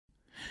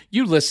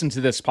You listen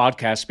to this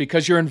podcast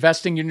because you're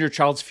investing in your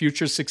child's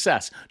future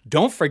success.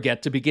 Don't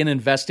forget to begin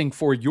investing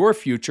for your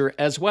future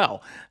as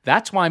well.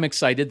 That's why I'm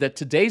excited that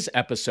today's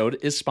episode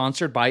is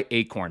sponsored by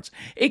Acorns.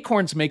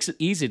 Acorns makes it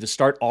easy to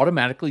start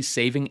automatically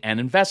saving and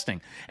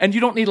investing. And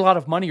you don't need a lot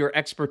of money or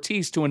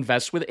expertise to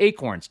invest with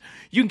Acorns.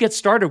 You can get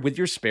started with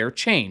your spare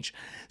change.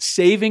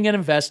 Saving and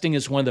investing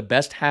is one of the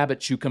best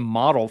habits you can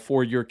model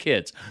for your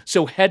kids.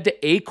 So head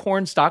to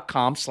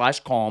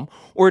acorns.com/calm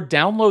or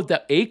download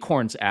the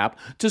Acorns app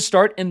to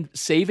start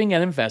saving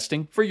and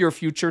investing for your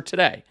future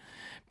today.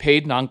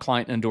 Paid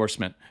non-client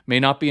endorsement. May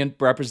not be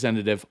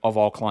representative of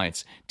all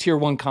clients. Tier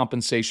 1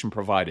 compensation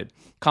provided.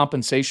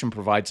 Compensation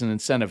provides an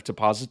incentive to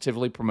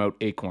positively promote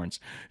Acorns.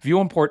 View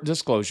important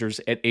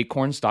disclosures at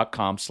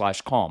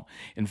acorns.com/calm.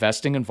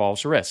 Investing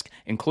involves risk,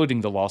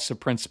 including the loss of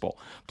principal.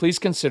 Please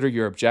consider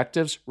your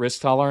objectives,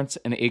 risk tolerance,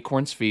 and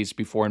Acorns fees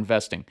before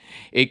investing.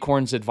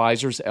 Acorns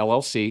Advisors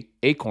LLC,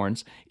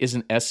 Acorns, is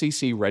an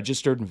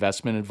SEC-registered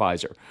investment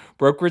advisor.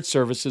 Brokerage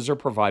services are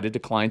provided to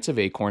clients of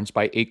Acorns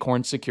by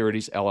Acorns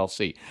Securities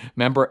LLC.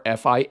 Member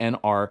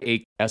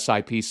FINRA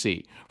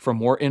SIPC. For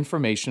more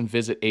information,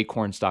 visit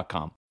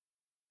acorns.com.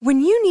 When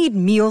you need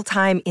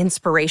mealtime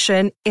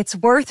inspiration, it's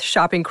worth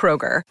shopping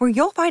Kroger, where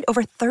you'll find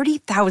over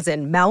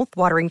 30,000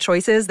 mouth-watering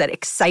choices that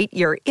excite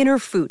your inner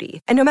foodie.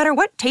 And no matter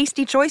what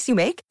tasty choice you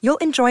make, you'll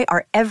enjoy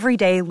our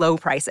everyday low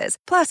prices,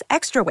 plus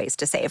extra ways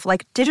to save,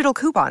 like digital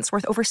coupons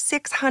worth over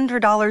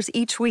 $600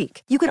 each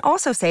week. You can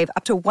also save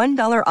up to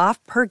 $1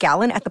 off per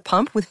gallon at the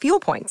pump with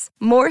fuel points.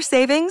 More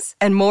savings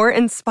and more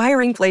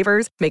inspiring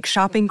flavors make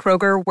shopping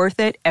Kroger worth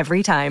it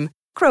every time.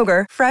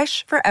 Kroger,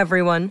 fresh for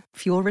everyone.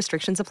 Fuel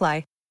restrictions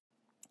apply.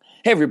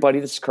 Hey everybody,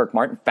 this is Kirk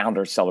Martin,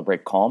 founder of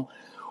Celebrate Calm.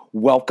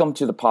 Welcome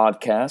to the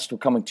podcast. We're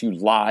coming to you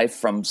live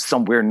from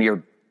somewhere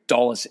near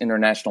Dulles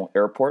International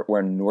Airport. We're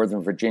in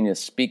Northern Virginia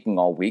speaking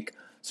all week,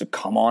 so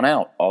come on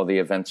out. All the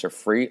events are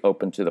free,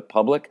 open to the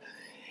public.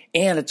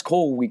 And it's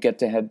cool, we get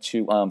to head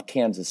to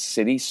Kansas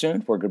City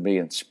soon. We're going to be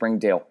in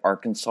Springdale,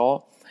 Arkansas,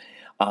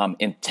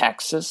 in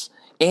Texas.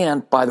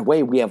 And by the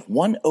way, we have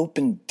one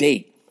open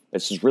date.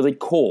 This is really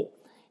cool.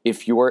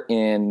 If you're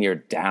in near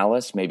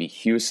Dallas, maybe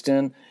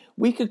Houston,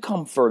 we could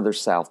come further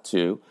south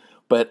too,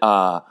 but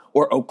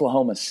or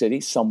Oklahoma City,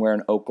 somewhere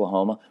in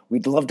Oklahoma.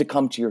 We'd love to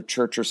come to your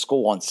church or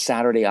school on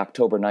Saturday,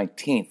 October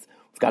 19th.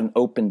 We've got an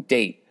open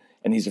date,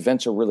 and these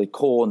events are really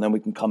cool, and then we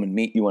can come and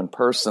meet you in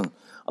person,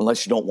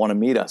 unless you don't want to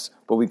meet us,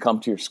 but we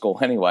come to your school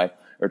anyway,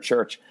 or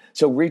church.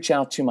 So reach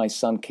out to my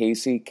son,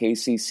 Casey,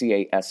 Casey,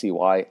 at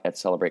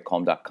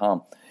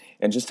celebratecalm.com,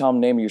 and just tell him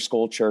the name of your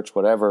school, church,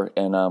 whatever,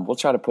 and we'll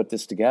try to put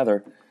this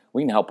together.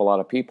 We can help a lot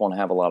of people and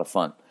have a lot of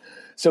fun.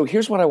 So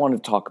here's what I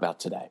wanted to talk about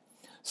today.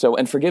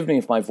 And forgive me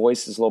if my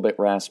voice is a little bit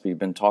raspy. I've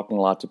been talking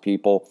a lot to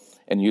people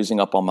and using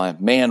up all my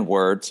man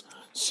words.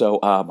 So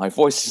my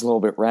voice is a little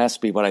bit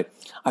raspy, but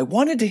I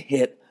wanted to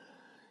hit,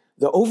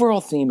 the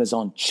overall theme is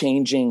on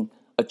changing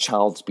a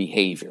child's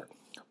behavior.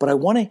 But I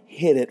want to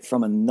hit it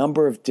from a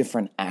number of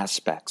different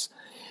aspects.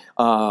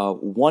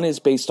 One is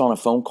based on a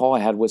phone call I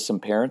had with some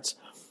parents,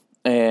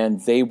 and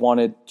they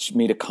wanted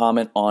me to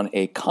comment on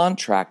a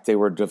contract they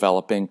were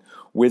developing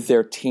with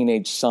their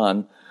teenage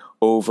son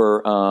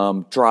over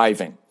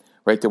driving,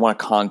 right? They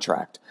want a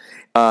contract.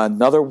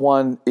 Another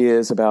one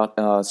is about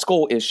a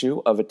school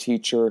issue of a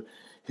teacher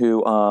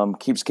who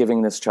keeps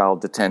giving this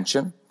child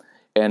detention,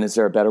 and is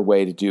there a better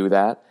way to do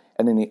that?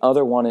 And then the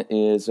other one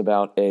is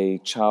about a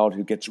child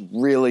who gets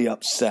really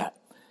upset.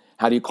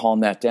 How do you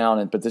calm that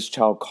down? But this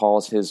child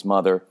calls his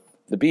mother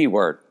the B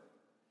word.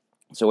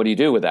 So what do you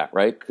do with that,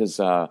 right? Because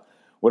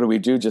what do we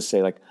do? Just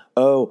say like,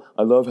 oh,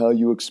 I love how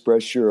you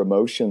express your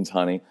emotions,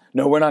 honey.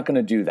 No, we're not going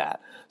to do that.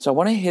 So I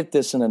want to hit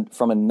this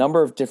from a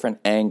number of different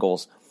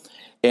angles.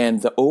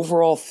 And the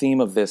overall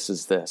theme of this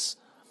is this,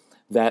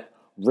 that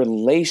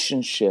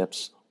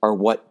relationships are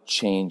what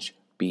change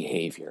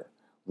behavior.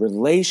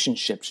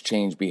 Relationships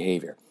change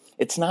behavior.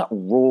 It's not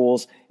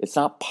rules. It's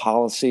not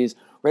policies,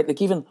 right?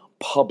 Like even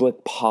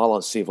public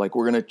policy of like,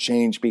 we're going to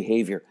change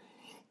behavior.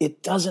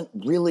 It doesn't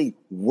really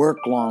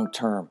work long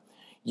term.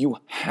 You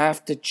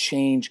have to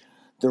change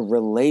the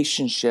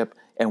relationship.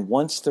 And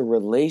once the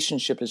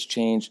relationship has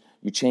changed,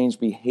 you change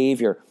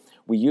behavior.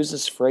 We use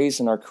this phrase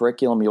in our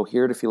curriculum. You'll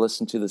hear it if you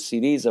listen to the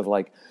CDs of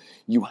like,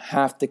 you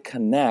have to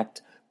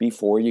connect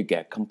before you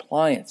get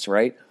compliance,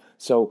 right?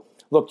 So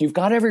look, you've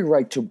got every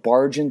right to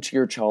barge into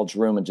your child's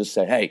room and just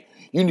say, hey,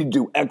 you need to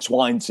do X,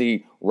 Y, and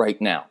Z right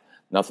now.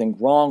 Nothing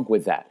wrong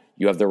with that.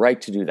 You have the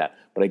right to do that.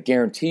 But I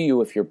guarantee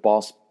you, if your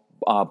boss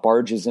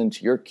barges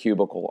into your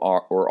cubicle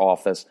or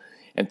office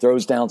and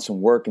throws down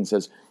some work and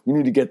says, you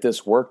need to get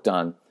this work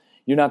done,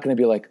 you're not going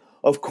to be like,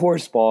 of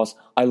course, boss,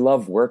 I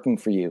love working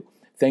for you.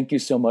 Thank you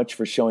so much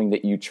for showing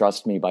that you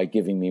trust me by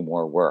giving me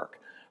more work,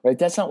 right?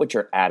 That's not what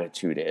your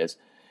attitude is.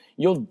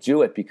 You'll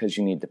do it because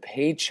you need the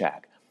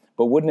paycheck.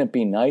 But wouldn't it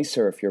be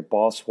nicer if your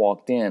boss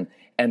walked in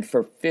and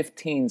for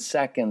 15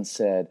 seconds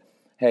said,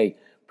 hey,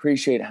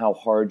 appreciate how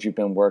hard you've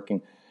been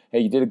working.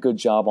 Hey, you did a good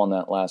job on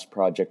that last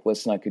project.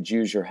 Listen, I could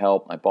use your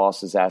help. My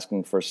boss is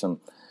asking for some,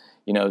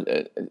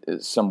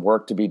 some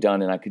work to be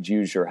done and I could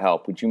use your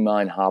help. Would you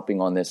mind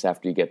hopping on this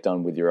after you get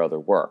done with your other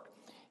work?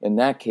 In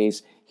that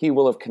case, he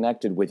will have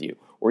connected with you.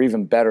 Or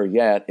even better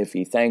yet, if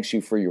he thanks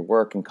you for your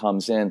work and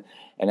comes in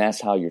and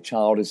asks how your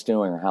child is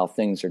doing or how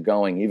things are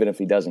going, even if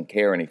he doesn't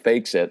care and he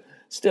fakes it,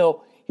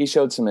 still, he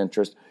showed some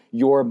interest.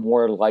 You're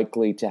more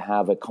likely to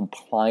have a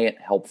compliant,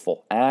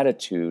 helpful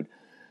attitude.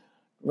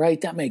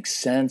 Right? That makes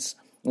sense.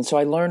 And so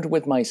I learned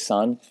with my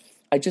son,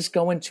 I just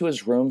go into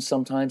his room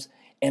sometimes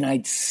and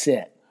I'd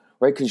sit,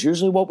 right? Because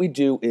usually what we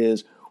do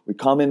is we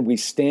come in, we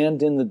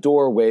stand in the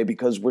doorway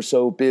because we're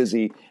so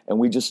busy, and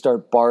we just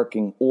start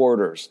barking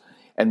orders.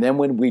 And then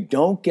when we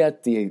don't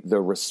get the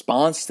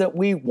response that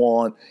we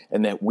want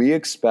and that we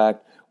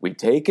expect, we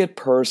take it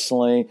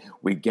personally,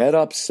 we get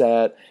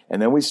upset,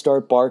 and then we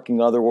start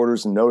barking other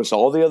orders and notice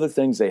all the other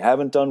things they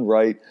haven't done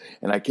right.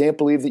 And I can't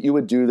believe that you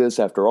would do this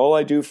after all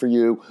I do for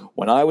you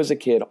when I was a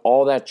kid,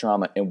 all that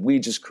drama, and we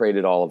just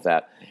created all of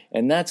that.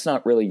 And that's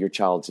not really your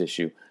child's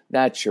issue.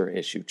 That's your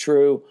issue.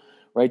 True,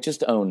 right?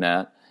 Just own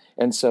that.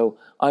 And so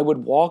I would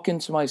walk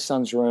into my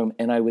son's room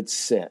and I would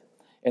sit.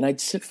 And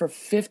I'd sit for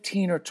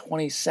 15 or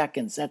 20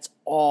 seconds. That's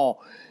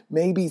all.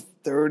 Maybe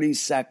 30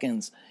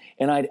 seconds.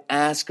 And I'd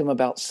ask him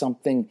about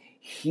something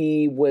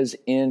he was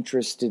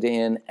interested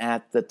in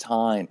at the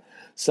time,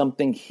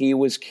 something he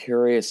was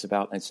curious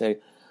about. And I'd say,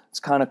 it's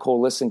kind of cool.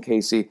 Listen,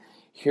 Casey,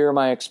 here are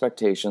my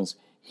expectations.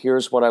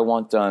 Here's what I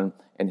want done.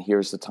 And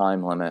here's the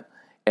time limit.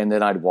 And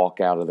then I'd walk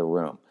out of the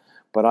room.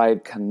 But I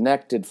had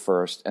connected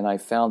first, and I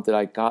found that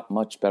I got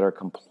much better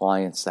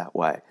compliance that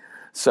way.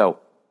 So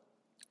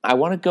I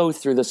want to go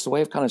through this. The way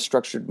I've kind of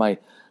structured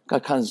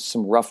got kind of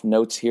some rough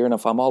notes here, and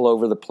if I'm all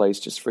over the place,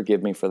 just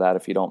forgive me for that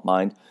if you don't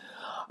mind.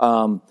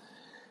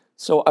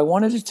 So I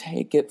wanted to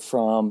take it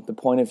from the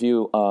point of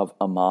view of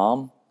a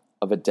mom,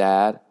 of a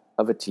dad,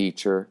 of a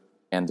teacher,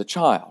 and the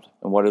child,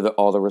 and what are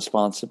all the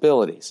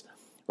responsibilities,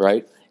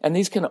 right? And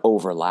these can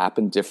overlap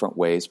in different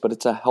ways, but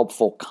it's a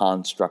helpful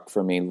construct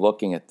for me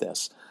looking at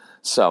this.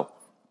 So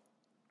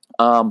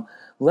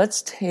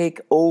let's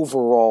take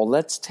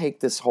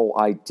this whole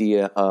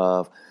idea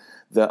of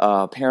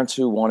the parents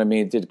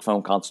who did a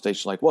phone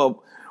consultation, like,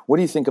 well, what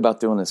do you think about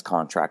doing this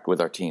contract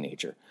with our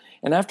teenager?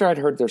 And after I'd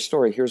heard their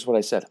story, here's what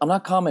I said. I'm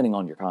not commenting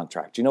on your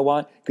contract. You know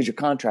why? Because your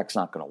contract's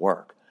not going to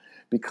work.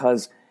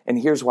 And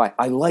here's why.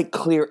 I like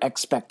clear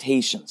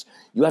expectations.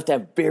 You have to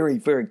have very,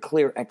 very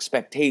clear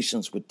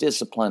expectations with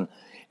discipline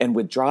and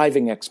with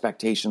driving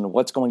expectation of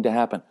what's going to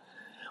happen.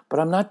 But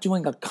I'm not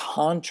doing a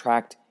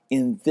contract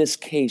in this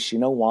case. You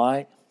know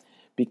why?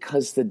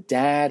 Because the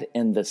dad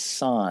and the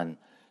son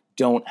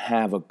don't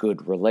have a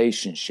good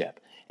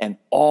relationship. And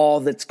all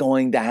that's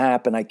going to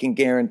happen, I can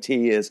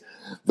guarantee, is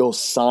they'll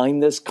sign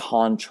this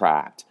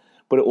contract,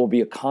 but it will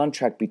be a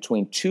contract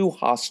between two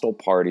hostile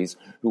parties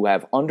who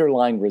have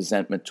underlying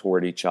resentment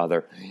toward each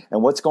other.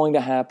 And what's going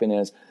to happen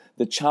is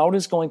the child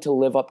is going to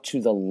live up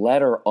to the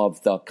letter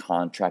of the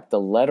contract, the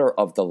letter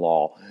of the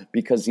law,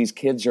 because these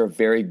kids are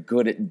very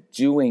good at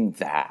doing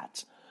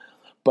that.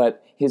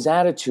 But his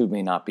attitude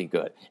may not be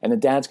good. And the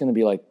dad's going to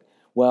be like,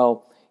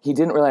 well, he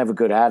didn't really have a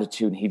good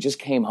attitude, and he just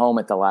came home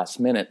at the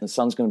last minute. And the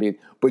son's going to be,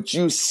 but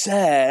you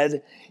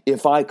said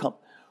if I come,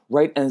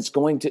 right? And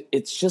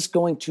it's just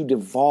going to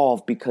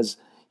devolve because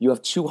you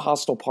have two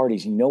hostile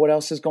parties. You know what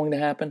else is going to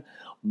happen?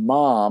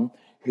 Mom,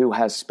 who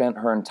has spent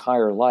her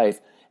entire life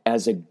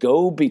as a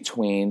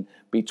go-between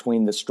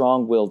between the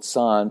strong-willed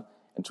son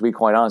and, to be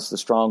quite honest, the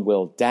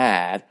strong-willed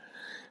dad,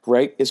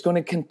 right, is going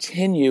to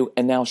continue,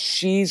 and now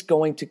she's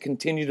going to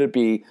continue to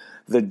be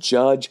the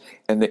judge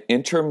and the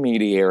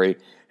intermediary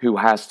who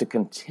has to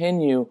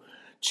continue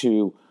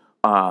to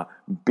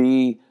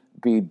be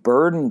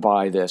burdened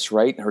by this,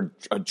 right? Her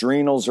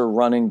adrenals are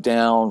running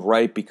down,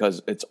 right?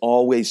 Because it's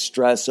always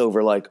stress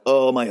over like,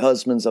 oh, my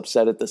husband's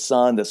upset at the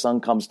son. The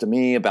son comes to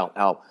me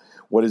about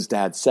what his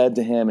dad said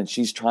to him, and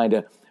she's trying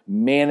to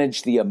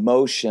manage the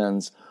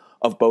emotions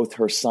of both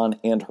her son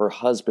and her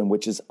husband,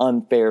 which is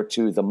unfair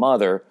to the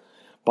mother.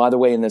 By the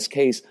way, in this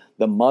case,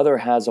 the mother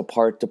has a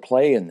part to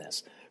play in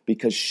this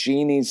because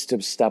she needs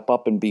to step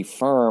up and be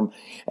firm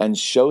and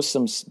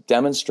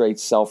demonstrate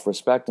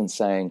self-respect and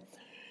saying,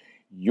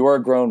 you're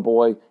a grown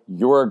boy,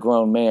 you're a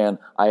grown man,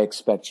 I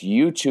expect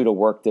you two to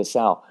work this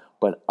out,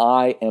 but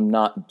I am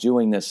not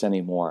doing this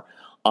anymore.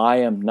 I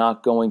am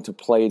not going to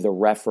play the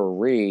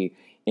referee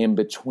in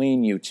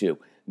between you two.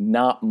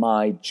 Not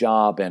my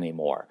job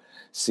anymore.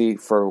 See,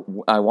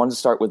 I want to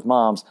start with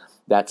moms.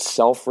 That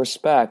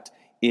self-respect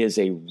is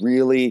a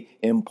really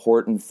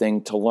important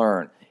thing to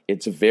learn.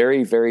 It's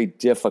very, very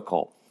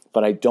difficult,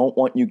 but I don't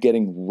want you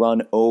getting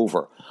run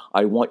over.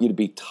 I want you to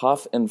be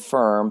tough and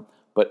firm,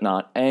 but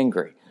not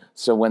angry.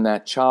 So when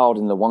that child,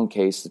 in the one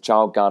case, the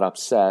child got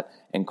upset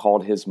and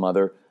called his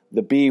mother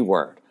the B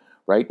word,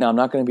 right? Now, I'm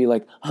not going to be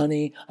like,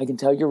 honey, I can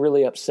tell you're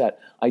really upset.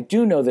 I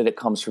do know that it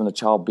comes from the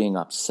child being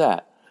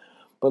upset.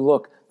 But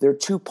look, there are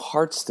two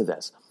parts to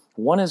this.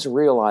 One is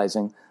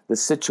realizing the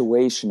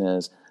situation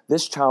is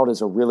this child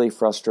is a really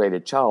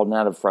frustrated child, and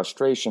out of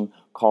frustration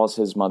calls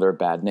his mother a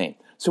bad name.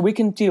 So we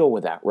can deal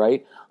with that,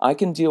 right? I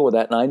can deal with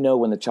that, and I know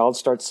when the child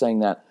starts saying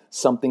that,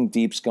 something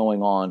deep's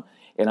going on,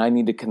 and I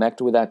need to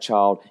connect with that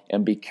child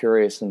and be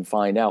curious and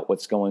find out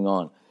what's going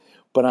on.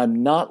 But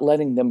I'm not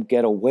letting them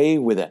get away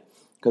with it,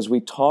 because we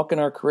talk in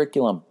our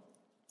curriculum.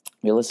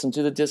 We listen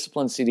to the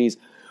discipline CDs.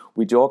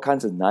 We do all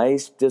kinds of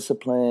nice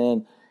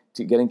discipline,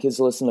 to getting kids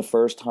to listen the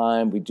first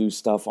time. We do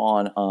stuff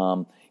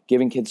on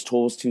giving kids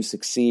tools to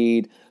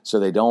succeed so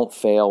they don't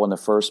fail in the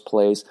first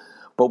place.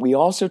 But we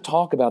also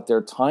talk about there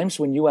are times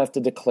when you have to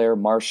declare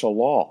martial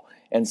law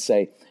and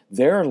say,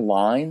 there are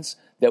lines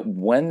that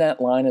when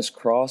that line is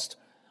crossed,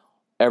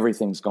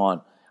 everything's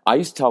gone. I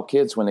used to tell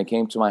kids when they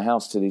came to my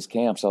house to these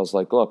camps, I was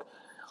like, look,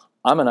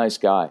 I'm a nice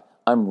guy.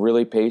 I'm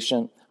really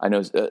patient. I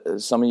know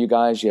some of you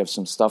guys, you have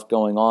some stuff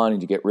going on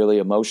and you get really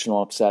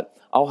emotional, upset.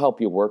 I'll help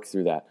you work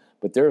through that.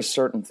 But there are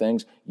certain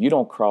things, you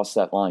don't cross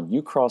that line.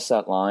 You cross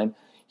that line,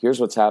 here's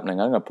what's happening.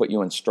 I'm going to put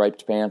you in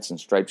striped pants and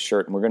striped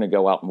shirt, and we're going to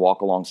go out and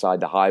walk alongside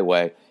the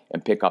highway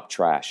and pick up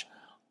trash.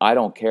 I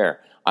don't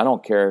care. I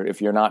don't care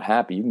if you're not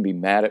happy. You can be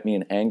mad at me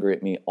and angry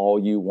at me all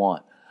you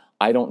want.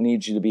 I don't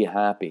need you to be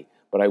happy,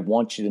 but I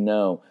want you to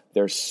know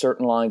there's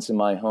certain lines in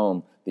my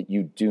home that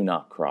you do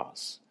not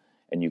cross,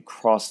 and you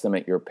cross them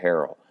at your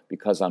peril,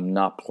 because I'm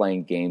not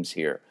playing games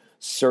here.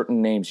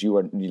 Certain names,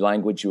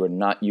 language you are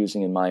not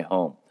using in my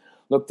home.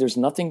 Look, there's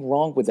nothing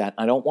wrong with that.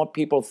 I don't want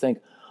people to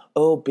think,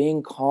 oh,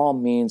 being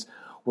calm means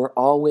we're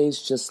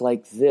always just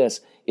like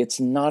this. It's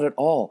not at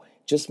all.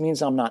 It just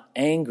means I'm not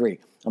angry.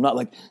 I'm not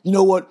like, you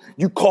know what,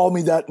 you call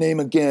me that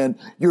name again,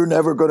 you're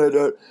never going to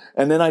do it.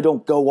 And then I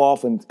don't go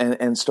off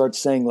and start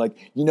saying like,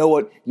 you know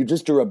what, you're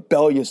just a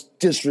rebellious,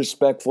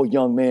 disrespectful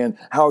young man.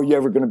 How are you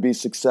ever going to be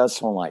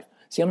successful in life?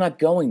 See, I'm not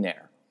going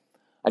there.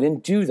 I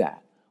didn't do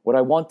that. What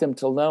I want them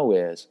to know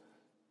is,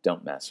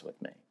 don't mess with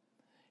me.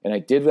 And I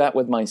did that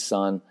with my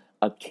son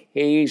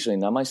occasionally.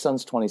 Now, my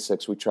son's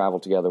 26. We travel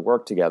together,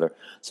 work together.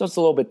 So it's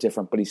a little bit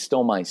different, but he's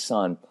still my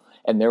son.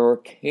 And there are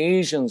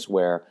occasions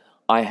where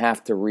I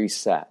have to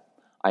reset.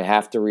 I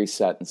have to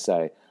reset and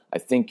say, I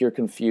think you're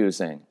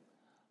confusing.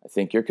 I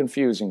think you're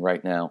confusing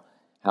right now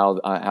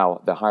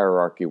how the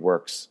hierarchy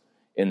works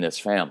in this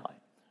family,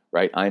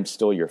 right? I'm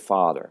still your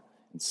father.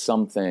 And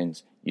some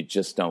things, you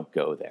just don't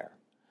go there,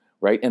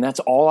 right? And that's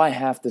all I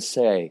have to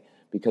say,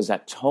 because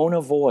that tone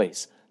of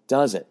voice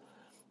does it.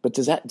 But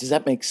does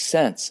that make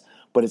sense?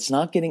 But it's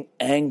not getting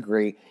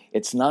angry.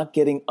 It's not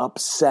getting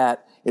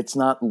upset. It's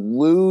not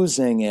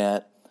losing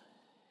it.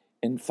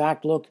 In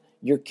fact, look,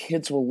 your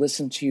kids will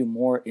listen to you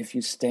more if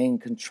you stay in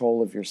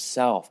control of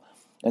yourself.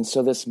 And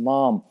so this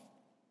mom,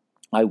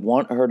 I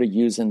want her to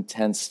use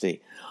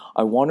intensity.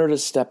 I want her to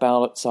step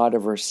outside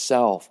of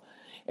herself.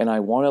 And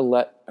I want to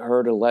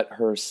let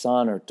her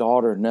son or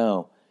daughter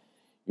know,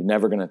 you're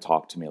never going to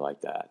talk to me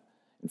like that.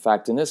 In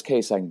fact, in this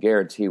case, I can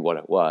guarantee what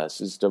it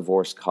was. It's a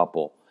divorced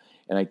couple.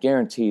 And I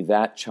guarantee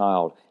that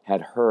child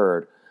had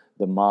heard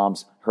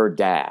her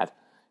dad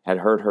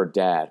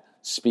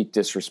speak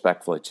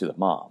disrespectfully to the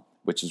mom,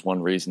 which is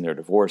one reason they're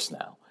divorced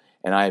now.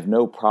 And I have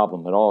no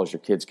problem at all as your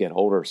kids get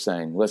older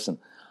saying, listen,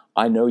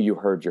 I know you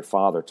heard your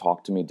father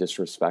talk to me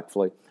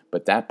disrespectfully,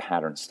 but that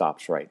pattern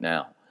stops right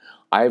now.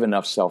 I have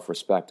enough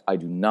self-respect. I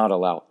do not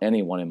allow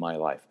anyone in my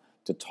life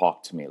to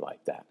talk to me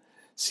like that.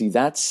 See,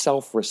 that's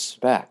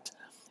self-respect.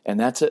 And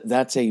that's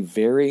a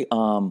very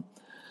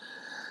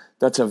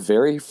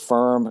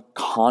firm,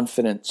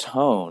 confident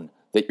tone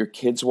that your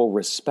kids will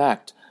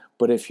respect.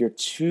 But if you're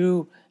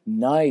too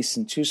nice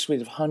and too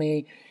sweet,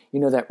 honey, you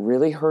know, that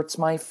really hurts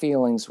my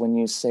feelings when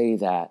you say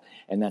that,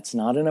 and that's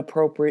not an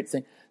appropriate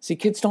thing. See,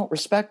 kids don't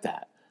respect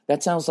that.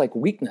 That sounds like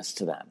weakness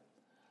to them.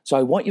 So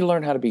I want you to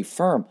learn how to be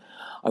firm.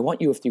 I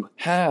want you, if you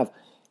have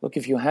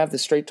the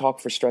Straight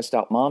Talk for Stressed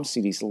Out Mom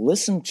CDs,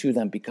 listen to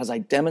them, because I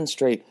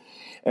demonstrate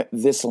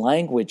this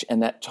language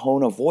and that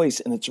tone of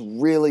voice, and it's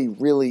really,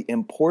 really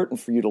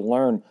important for you to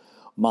learn,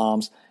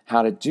 moms,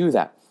 how to do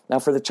that. Now,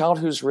 for the child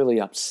who's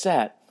really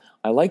upset,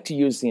 I like to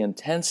use the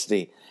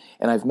intensity,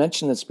 and I've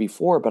mentioned this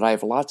before, but I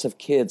have lots of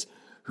kids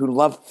who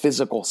love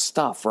physical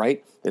stuff,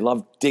 right? They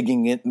love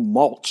digging in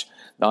mulch.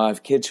 Now, I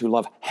have kids who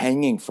love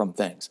hanging from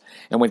things.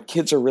 And when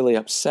kids are really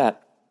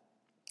upset,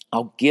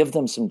 I'll give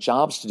them some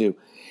jobs to do.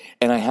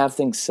 And I have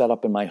things set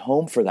up in my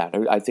home for that.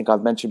 I think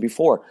I've mentioned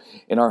before,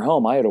 in our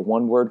home, I had a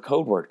one-word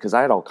code word because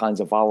I had all kinds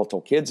of volatile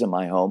kids in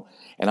my home,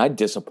 and I'd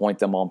disappoint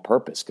them on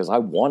purpose because I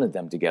wanted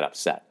them to get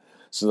upset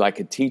so that I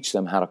could teach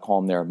them how to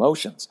calm their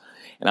emotions.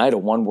 And I had a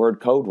one-word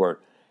code word.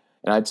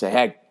 And I'd say,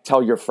 hey,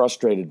 tell your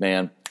frustrated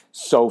man,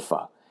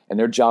 sofa. And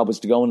their job was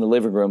to go in the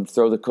living room,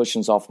 throw the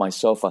cushions off my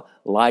sofa,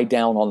 lie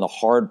down on the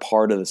hard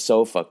part of the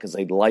sofa because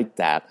they like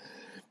that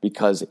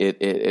because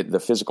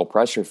the physical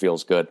pressure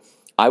feels good.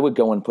 I would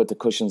go and put the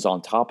cushions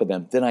on top of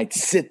them. Then I'd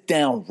sit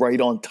down right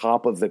on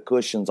top of the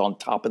cushions, on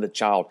top of the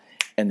child,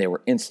 and they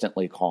were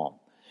instantly calm.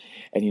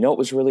 And you know what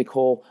was really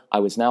cool? I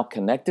was now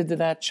connected to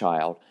that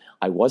child.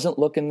 I wasn't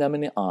looking them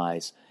in the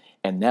eyes,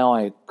 and now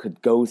I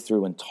could go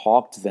through and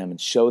talk to them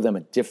and show them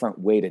a different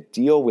way to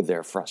deal with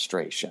their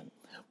frustration.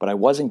 But I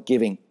wasn't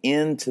giving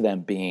in to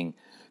them being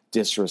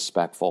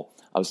disrespectful.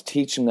 I was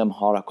teaching them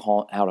how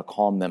to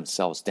calm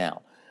themselves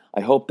down.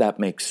 I hope that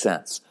makes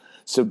sense.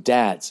 So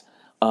dads,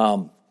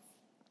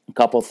 a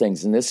couple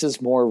things, and this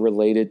is more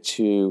related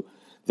to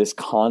this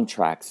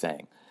contract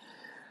thing.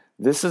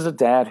 This is a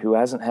dad who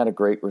hasn't had a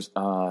great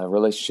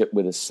relationship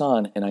with his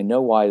son, and I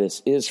know why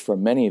this is for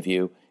many of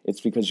you.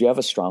 It's because you have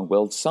a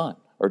strong-willed son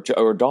or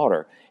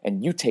daughter,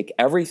 and you take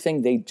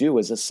everything they do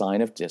as a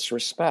sign of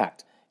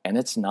disrespect, and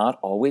it's not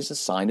always a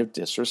sign of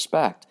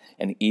disrespect.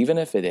 And even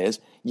if it is,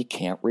 you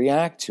can't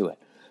react to it.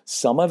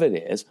 Some of it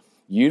is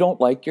you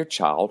don't like your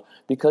child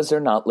because they're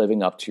not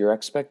living up to your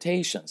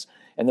expectations.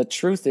 And the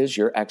truth is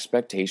your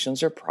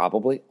expectations are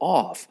probably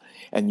off,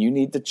 and you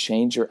need to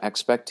change your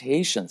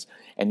expectations,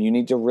 and you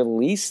need to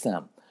release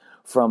them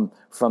from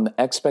the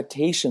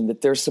expectation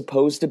that they're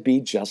supposed to be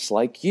just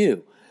like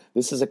you.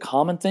 This is a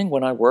common thing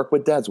when I work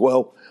with dads.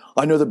 Well,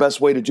 I know the best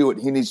way to do it.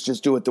 He needs to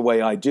just do it the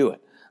way I do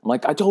it. I'm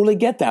like, I totally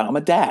get that. I'm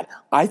a dad.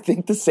 I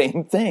think the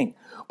same thing.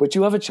 But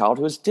you have a child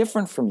who is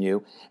different from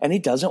you, and he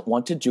doesn't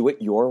want to do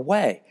it your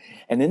way.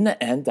 And in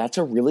the end, that's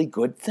a really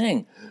good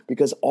thing,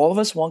 because all of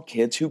us want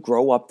kids who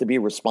grow up to be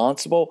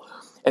responsible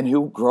and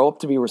who grow up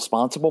to be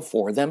responsible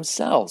for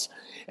themselves.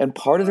 And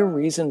part of the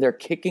reason they're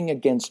kicking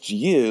against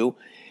you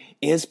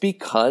is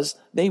because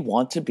they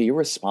want to be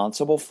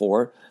responsible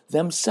for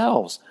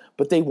themselves,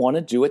 but they want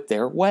to do it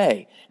their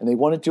way. And they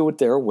want to do it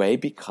their way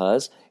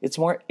because it's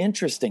more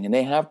interesting and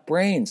they have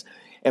brains.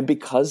 And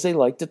because they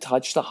like to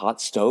touch the hot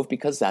stove,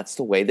 because that's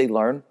the way they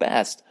learn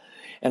best.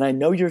 And I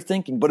know you're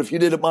thinking, but if you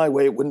did it my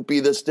way, it wouldn't be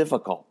this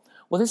difficult.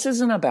 Well, this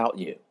isn't about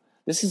you.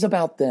 This is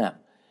about them.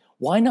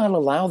 Why not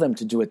allow them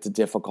to do it the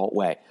difficult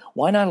way?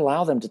 Why not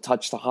allow them to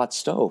touch the hot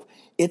stove?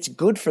 It's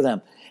good for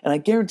them. And I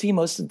guarantee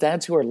most of the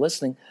dads who are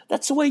listening,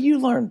 that's the way you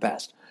learn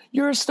best.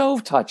 You're a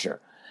stove toucher.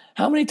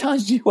 How many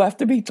times do you have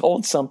to be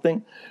told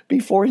something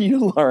before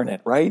you learn it,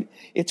 right?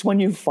 It's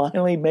when you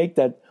finally make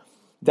that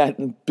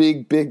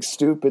big,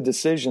 stupid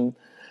decision,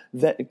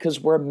 that because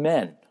we're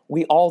men.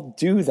 We all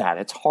do that.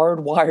 It's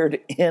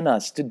hardwired in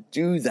us to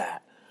do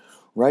that,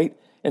 right?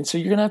 And so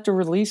you're going to have to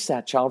release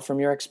that child from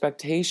your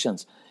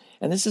expectations.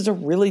 And this is a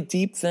really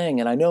deep thing.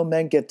 And I know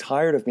men get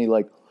tired of me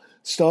like,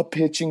 stop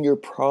pitching your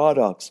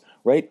products,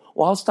 right?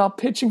 Well, I'll stop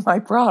pitching my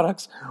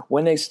products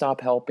when they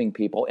stop helping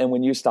people and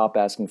when you stop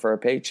asking for a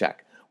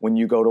paycheck, when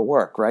you go to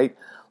work, right?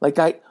 Like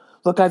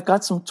I've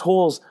got some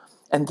tools,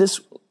 and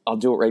I'll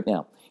do it right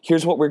now.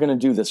 Here's what we're going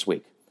to do this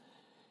week.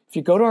 If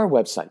you go to our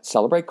website,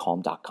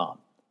 celebratecalm.com,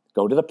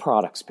 go to the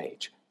products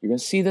page, you're going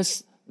to see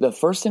this. The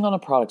first thing on the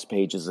products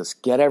page is this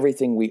Get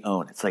Everything We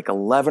Own. It's like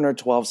 11 or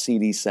 12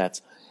 CD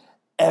sets,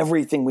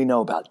 everything we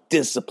know about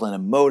discipline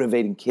and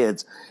motivating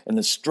kids and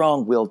the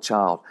strong-willed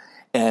child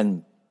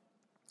and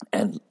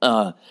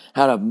how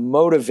to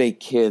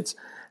motivate kids,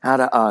 how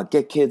to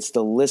get kids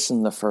to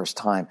listen the first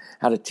time,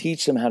 how to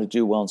teach them how to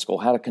do well in school,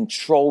 how to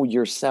control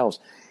yourselves.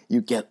 You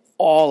get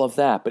all of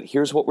that. But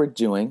here's what we're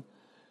doing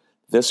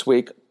this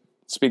week.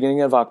 It's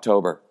beginning of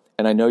October,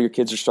 and I know your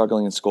kids are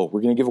struggling in school. We're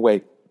going to give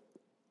away,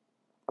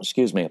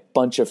 a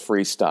bunch of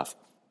free stuff.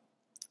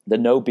 The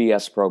No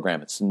BS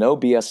program. It's the No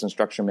BS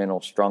Instruction Manual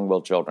of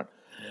Strong-Willed Children.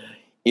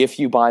 If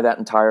you buy that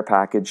entire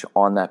package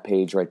on that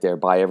page right there,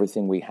 buy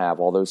everything we have,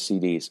 all those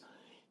CDs,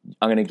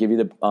 I'm going to give you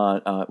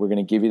we're going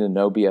to give you the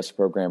No BS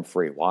program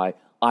free. Why?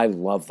 I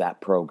love that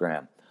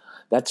program.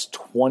 That's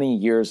 20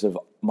 years of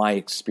my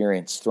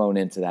experience thrown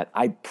into that.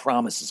 I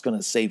promise it's going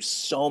to save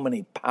so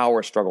many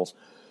power struggles.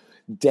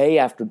 Day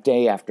after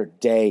day after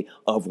day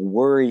of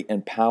worry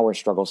and power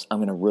struggles, I'm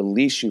going to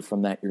release you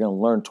from that. You're going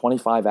to learn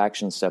 25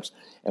 action steps,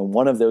 and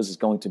one of those is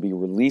going to be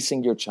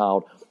releasing your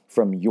child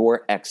from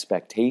your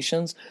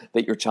expectations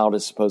that your child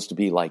is supposed to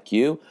be like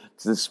you,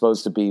 is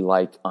supposed to be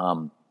like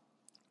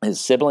his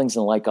siblings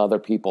and like other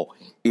people.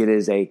 It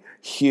is a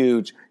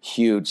huge,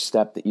 huge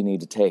step that you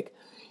need to take.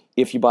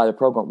 If you buy the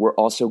program, we're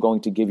also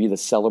going to give you the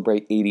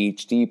Celebrate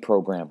ADHD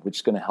program, which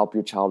is going to help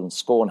your child in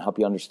school and help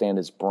you understand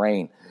his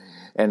brain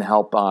and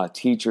help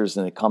teachers.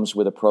 And it comes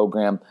with a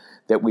program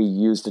that we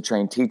use to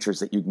train teachers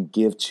that you can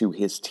give to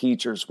his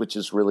teachers, which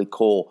is really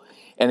cool.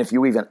 And if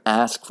you even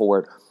ask for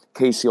it,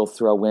 Casey will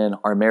throw in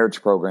our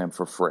marriage program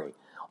for free.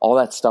 All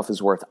that stuff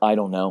is worth, I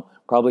don't know,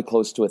 probably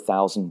close to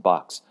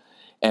 $1,000.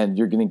 And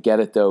you're going to get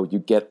it, though. You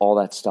get all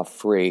that stuff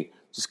free.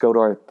 Just go to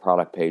our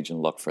product page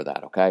and look for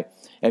that, okay?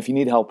 And if you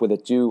need help with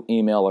it, do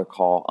email or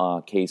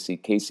call Casey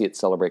at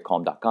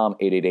celebratecalm.com,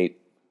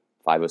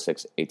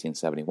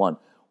 888-506-1871.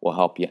 We'll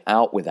help you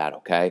out with that,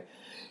 okay?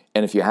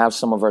 And if you have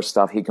some of our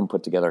stuff, he can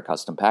put together a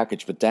custom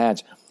package. But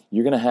dads,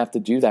 you're going to have to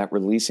do that,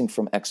 releasing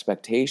from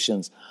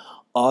expectations.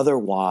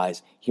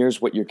 Otherwise,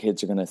 here's what your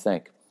kids are going to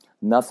think.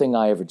 Nothing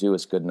I ever do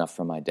is good enough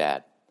for my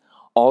dad.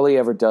 All he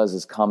ever does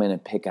is come in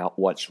and pick out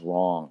what's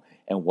wrong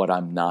and what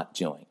I'm not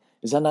doing.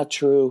 Is that not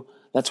true?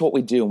 That's what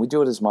we do, and we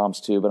do it as moms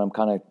too, but I'm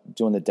kind of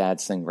doing the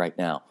dad's thing right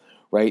now,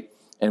 right?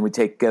 And we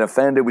get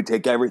offended, we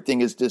take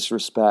everything as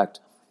disrespect,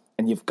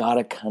 and you've got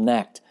to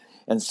connect.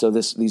 And so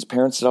these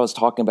parents that I was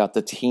talking about,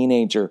 the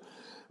teenager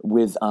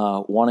with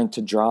wanting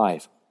to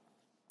drive,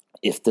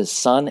 if the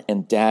son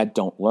and dad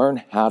don't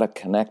learn how to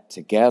connect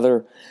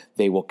together,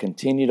 they will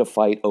continue to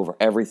fight over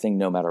everything,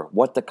 no matter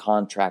what the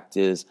contract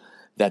is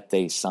that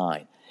they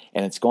sign.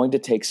 And it's going to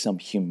take some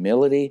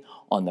humility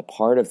on the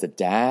part of the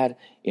dad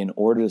in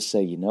order to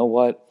say, you know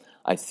what?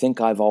 I think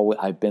I've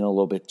been a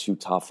little bit too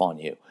tough on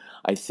you.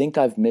 I think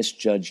I've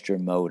misjudged your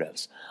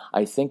motives.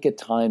 I think at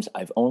times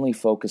I've only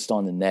focused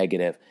on the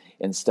negative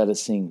instead of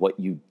seeing what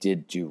you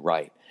did do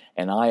right.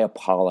 And I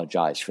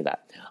apologize for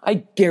that.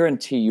 I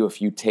guarantee you,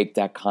 if you take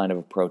that kind of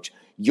approach,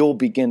 you'll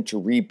begin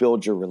to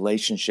rebuild your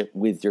relationship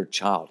with your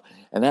child.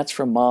 And that's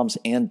for moms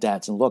and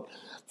dads. And look,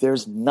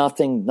 there's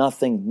nothing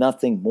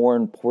more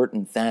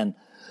important than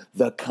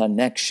the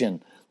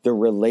connection, the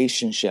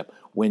relationship.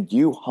 When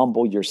you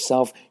humble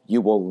yourself,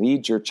 you will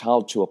lead your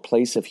child to a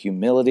place of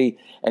humility,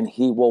 and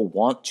he will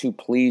want to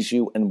please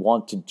you and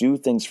want to do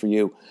things for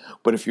you.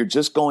 But if you're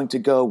just going to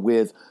go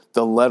with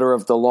the letter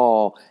of the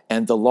law,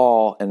 and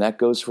that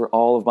goes for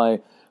all of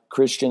my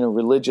Christian and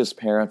religious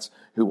parents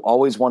who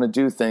always want to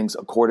do things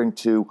according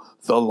to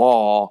the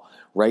law,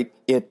 right?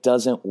 It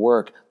doesn't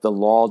work. The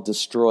law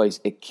destroys,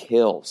 it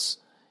kills,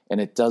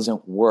 and it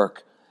doesn't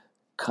work.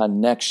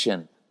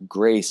 Connection,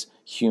 grace,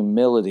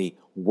 humility,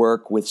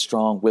 work with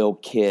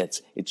strong-willed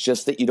kids. It's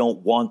just that you don't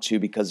want to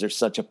because they're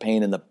such a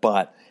pain in the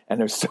butt and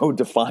they're so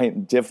defiant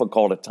and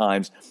difficult at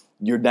times.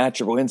 Your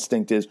natural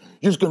instinct is,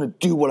 you're just going to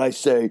do what I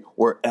say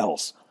or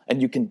else.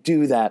 And you can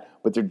do that,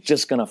 but they're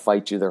just going to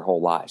fight you their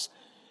whole lives.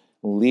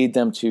 Lead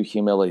them to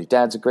humility.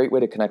 Dad's a great way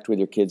to connect with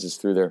your kids is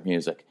through their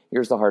music.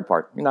 Here's the hard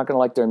part. You're not going to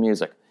like their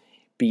music.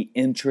 Be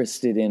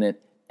interested in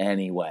it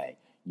anyway.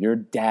 Your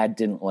dad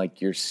didn't like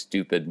your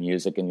stupid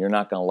music, and you're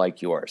not going to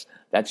like yours.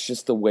 That's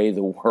just the way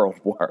the world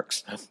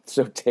works.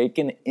 So take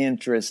an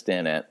interest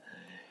in it,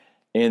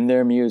 in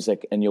their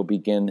music, and you'll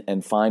begin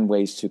and find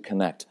ways to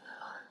connect.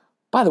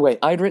 By the way,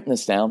 I'd written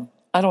this down.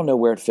 I don't know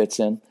where it fits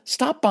in.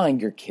 Stop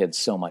buying your kids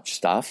so much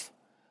stuff.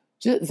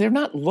 They're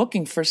not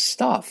looking for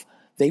stuff.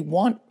 They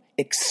want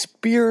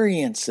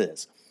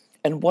experiences.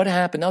 And what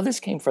happened? Now,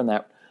 this came from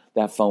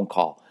that phone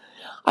call.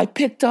 I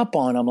picked up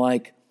on, I'm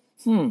like,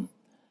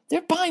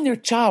 they're buying their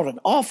child an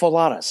awful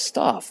lot of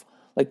stuff.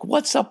 Like,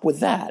 what's up with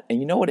that? And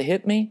you know what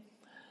hit me?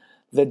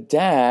 The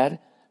dad,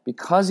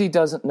 because he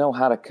doesn't know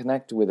how to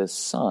connect with his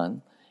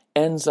son,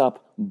 ends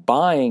up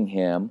buying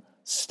him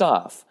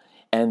stuff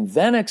and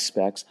then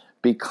expects,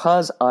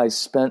 because I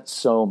spent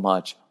so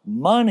much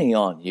money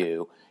on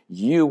you,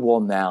 you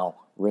will now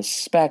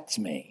respect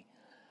me.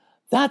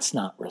 That's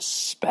not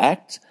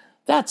respect.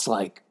 That's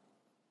like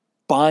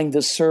buying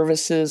the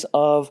services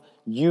of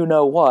you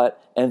know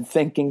what and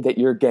thinking that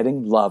you're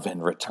getting love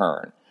in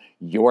return.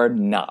 You're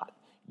not.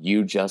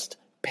 You just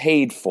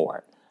paid for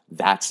it.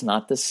 That's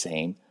not the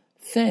same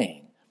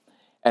thing.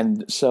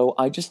 And so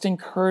I just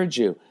encourage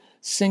you,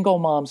 single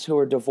moms who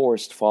are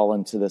divorced fall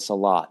into this a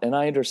lot, and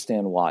I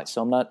understand why.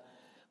 So I'm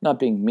not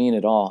being mean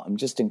at all. I'm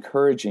just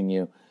encouraging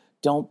you,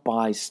 don't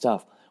buy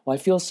stuff. Well, I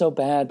feel so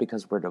bad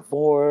because we're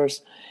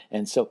divorced,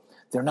 and so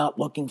they're not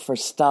looking for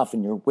stuff,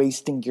 and you're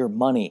wasting your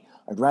money.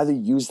 I'd rather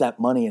use that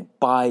money and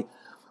buy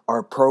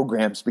our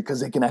programs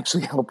because they can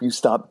actually help you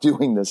stop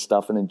doing this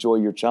stuff and enjoy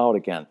your child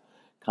again.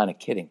 Kind of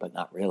kidding, but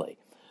not really.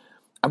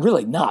 I'm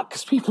really not,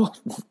 because people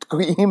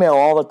email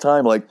all the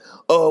time like,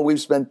 oh, we've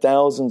spent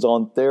thousands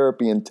on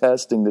therapy and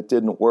testing that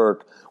didn't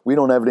work. We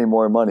don't have any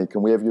more money.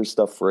 Can we have your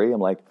stuff free? I'm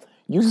like,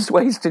 you just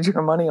wasted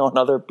your money on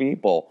other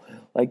people.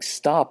 Like,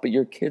 stop. But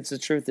your kids, the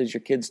truth is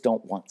your kids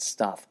don't want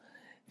stuff.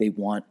 They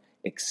want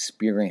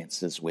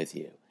experiences with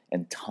you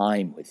and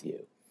time with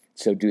you.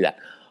 So do that.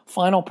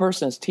 Final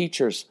person is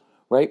teachers,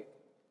 right?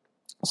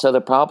 So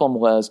the problem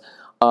was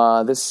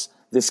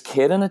this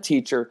kid and a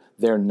teacher,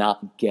 they're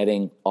not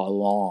getting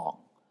along.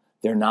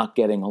 They're not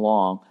getting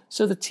along.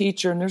 So the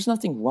teacher, and there's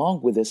nothing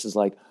wrong with this, is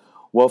like,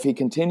 well, if he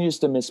continues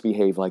to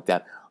misbehave like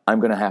that, I'm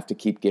going to have to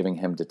keep giving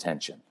him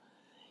detention.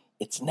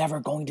 It's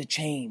never going to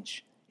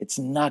change. It's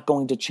not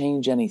going to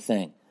change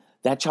anything.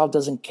 That child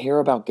doesn't care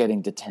about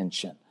getting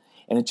detention.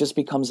 And it just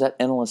becomes that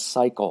endless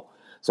cycle.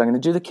 So I'm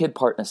going to do the kid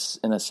part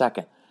in a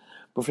second.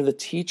 But for the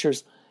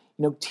teachers,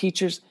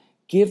 teachers,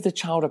 give the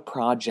child a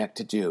project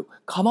to do.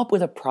 Come up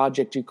with a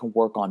project you can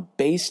work on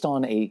based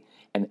on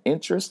an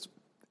interest,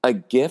 a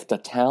gift, a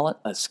talent,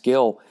 a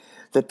skill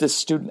that this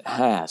student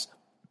has.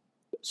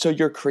 So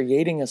you're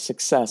creating a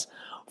success.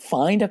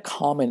 Find a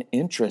common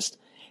interest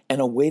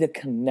and a way to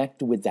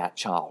connect with that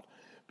child.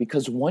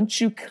 Because once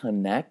you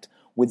connect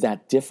with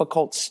that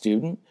difficult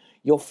student,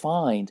 you'll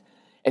find,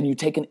 and you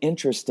take an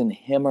interest in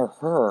him or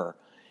her,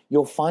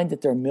 you'll find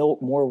that they're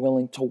more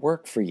willing to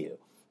work for you.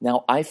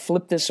 Now, I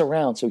flip this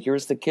around, so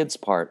here's the kids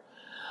part.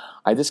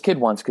 I had this kid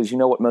once, because you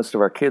know what most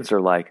of our kids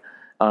are like.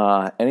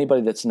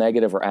 Anybody that's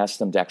negative or asks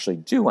them to actually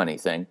do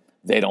anything,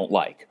 they don't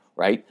like,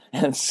 right?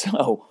 And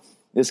so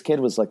this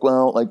kid was like, well, I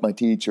don't like my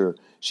teacher.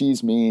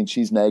 She's mean.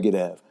 She's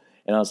negative.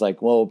 And I was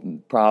like, well,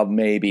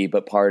 maybe,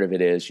 but part of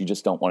it is you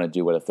just don't want to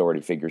do what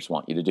authority figures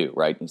want you to do,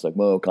 right? And he's like,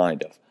 well,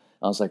 kind of.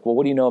 I was like, well,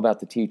 what do you know about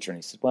the teacher? And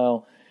he said,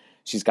 well,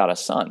 she's got a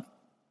son.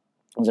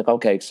 I was like,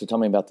 okay, so tell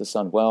me about the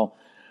son. Well,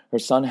 her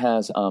son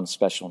has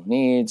special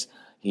needs.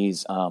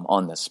 He's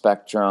on the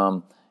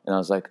spectrum. And I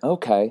was like,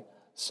 okay,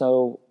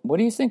 so what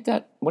do you think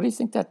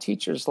that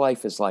teacher's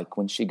life is like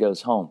when she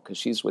goes home? Because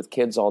she's with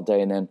kids all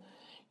day, and then,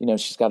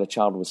 she's got a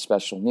child with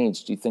special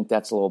needs. Do you think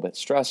that's a little bit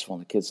stressful?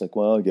 And the kid's like,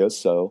 well, I guess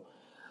so.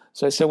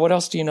 So I said, what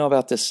else do you know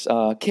about this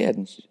kid?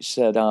 And she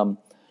said,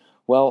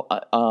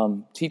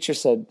 teacher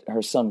said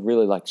her son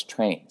really likes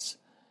trains.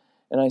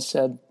 And I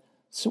said,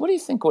 so what do you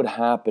think would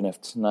happen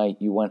if tonight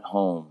you went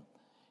home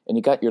and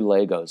you got your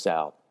Legos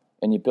out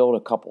and you build a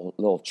couple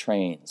little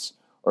trains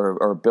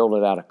or build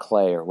it out of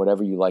clay or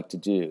whatever you like to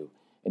do,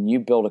 and you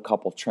build a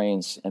couple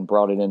trains and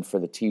brought it in for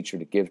the teacher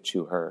to give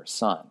to her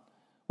son?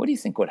 What do you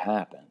think would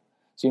happen?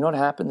 So you know what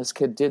happened? This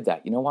kid did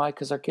that. You know why?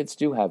 Because our kids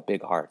do have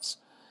big hearts.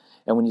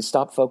 And when you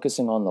stop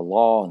focusing on the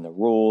law and the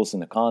rules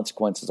and the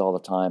consequences all the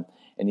time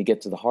and you get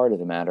to the heart of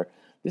the matter,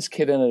 this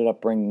kid ended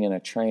up bringing in a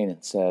train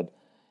and said,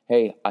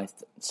 hey,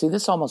 see,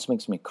 this almost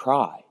makes me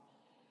cry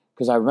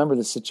because I remember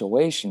the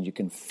situation. You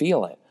can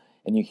feel it.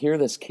 And you hear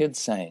this kid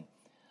saying,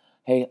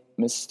 hey,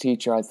 Mrs.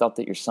 Teacher, I thought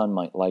that your son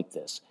might like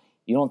this.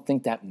 You don't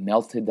think that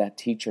melted that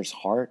teacher's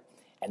heart?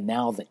 And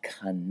now the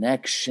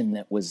connection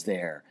that was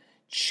there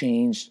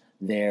changed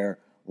their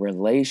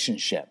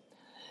relationship.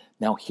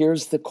 Now,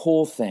 here's the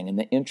cool thing and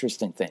the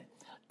interesting thing.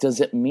 Does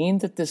it mean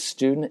that this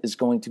student is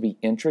going to be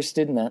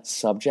interested in that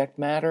subject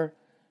matter?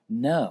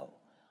 No,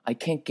 I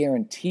can't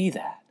guarantee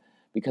that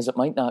because it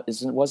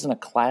wasn't a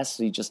class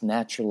that he just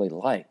naturally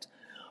liked.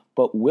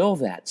 But will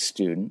that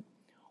student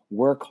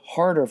work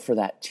harder for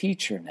that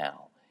teacher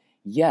now?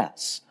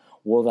 Yes.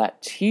 Will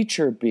that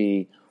teacher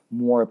be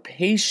more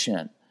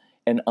patient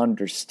and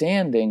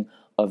understanding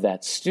of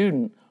that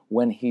student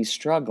when he's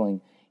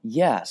struggling?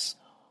 Yes.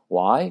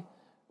 Why?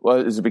 Well,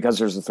 is it because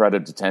there's a threat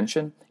of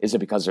detention? Is it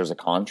because there's a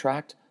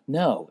contract?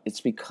 No,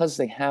 it's because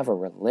they have a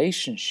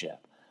relationship.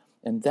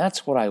 And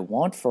that's what I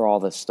want for all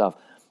this stuff.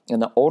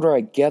 And the older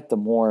I get, the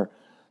more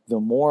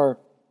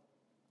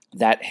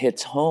that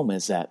hits home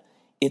is that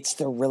it's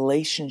the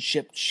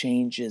relationship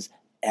changes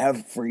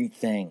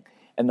everything.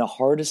 And the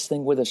hardest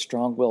thing with a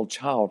strong-willed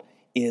child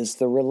is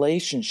the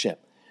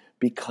relationship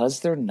because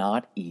they're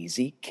not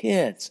easy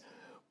kids.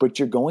 But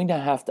you're going to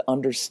have to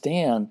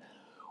understand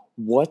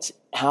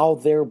how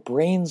their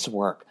brains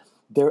work.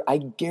 I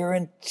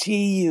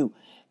guarantee you,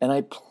 and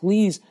I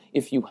please,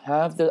 if you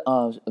have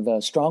the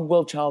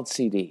Strong-Willed Child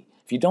CD,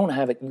 if you don't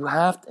have it,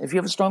 if you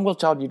have a Strong-Willed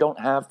Child, you don't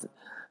have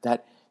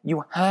that,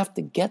 you have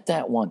to get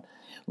that one.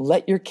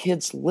 Let your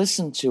kids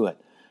listen to it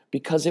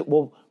because it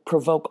will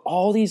provoke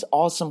all these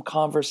awesome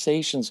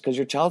conversations because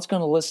your child's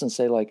going to listen and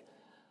say like,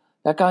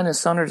 that guy and his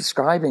son are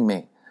describing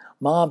me.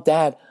 Mom,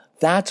 Dad,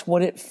 that's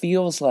what it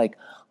feels like.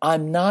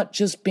 I'm not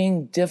just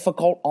being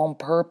difficult on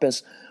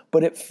purpose,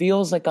 but it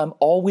feels like I'm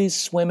always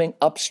swimming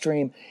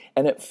upstream,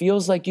 and it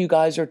feels like you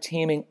guys are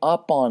teaming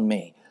up on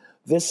me.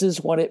 This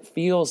is what it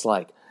feels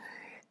like.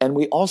 And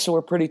we also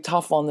are pretty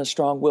tough on the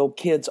strong-willed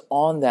kids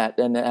on that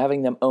and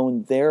having them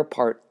own their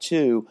part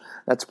too.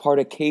 That's part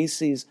of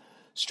Casey's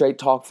Straight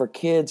Talk for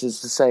Kids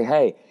is to say,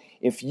 hey,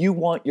 if you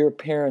want your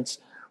parents,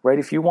 right,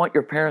 if you want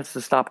your parents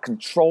to stop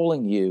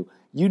controlling you,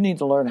 you need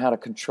to learn how to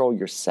control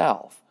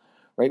yourself,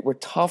 right? We're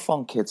tough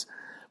on kids,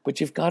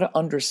 but you've got to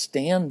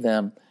understand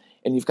them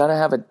and you've got to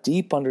have a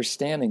deep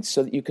understanding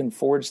so that you can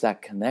forge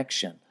that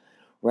connection,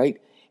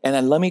 right? And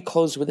then let me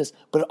close with this,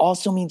 but it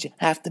also means you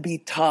have to be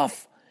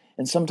tough.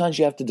 And sometimes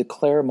you have to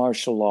declare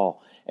martial law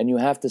and you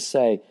have to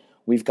say,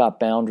 we've got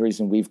boundaries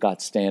and we've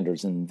got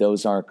standards and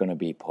those aren't going to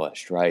be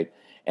pushed, right?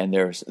 And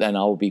I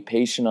will be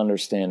patient,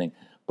 understanding,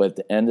 but at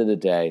the end of the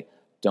day,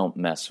 don't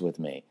mess with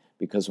me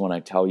because when I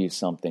tell you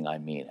something, I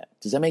mean it.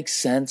 Does that make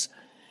sense?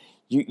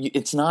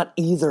 It's not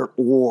either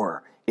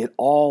or. It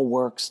all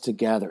works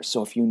together.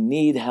 So if you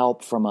need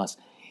help from us,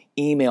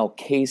 email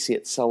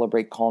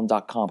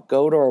Casey@celebratecalm.com.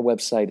 Go to our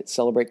website at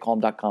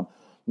celebratecalm.com.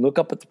 Look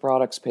up at the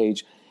products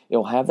page.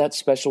 It'll have that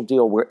special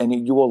deal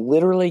and you will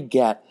literally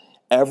get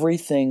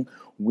everything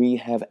we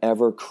have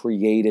ever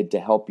created to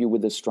help you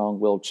with a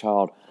strong-willed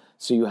child.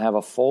 So you have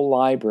a full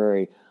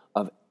library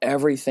of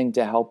everything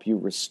to help you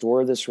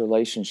restore this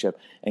relationship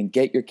and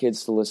get your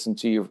kids to listen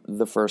to you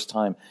the first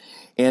time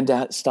and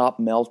to stop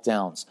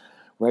meltdowns,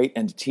 right?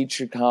 And to teach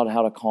your child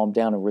how to calm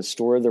down and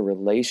restore the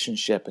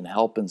relationship and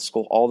help in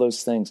school, all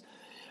those things.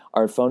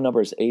 Our phone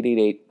number is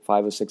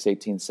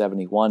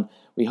 888-506-1871.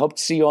 We hope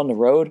to see you on the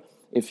road.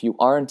 If you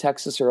are in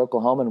Texas or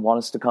Oklahoma and want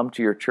us to come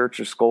to your church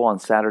or school on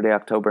Saturday,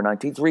 October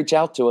 19th, reach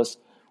out to us.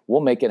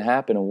 We'll make it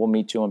happen and we'll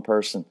meet you in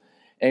person.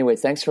 Anyway,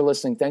 thanks for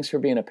listening. Thanks for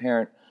being a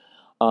parent.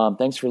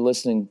 Thanks for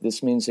listening.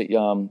 This means that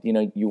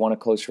you want a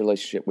close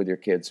relationship with your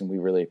kids, and we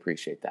really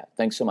appreciate that.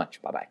 Thanks so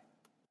much. Bye-bye.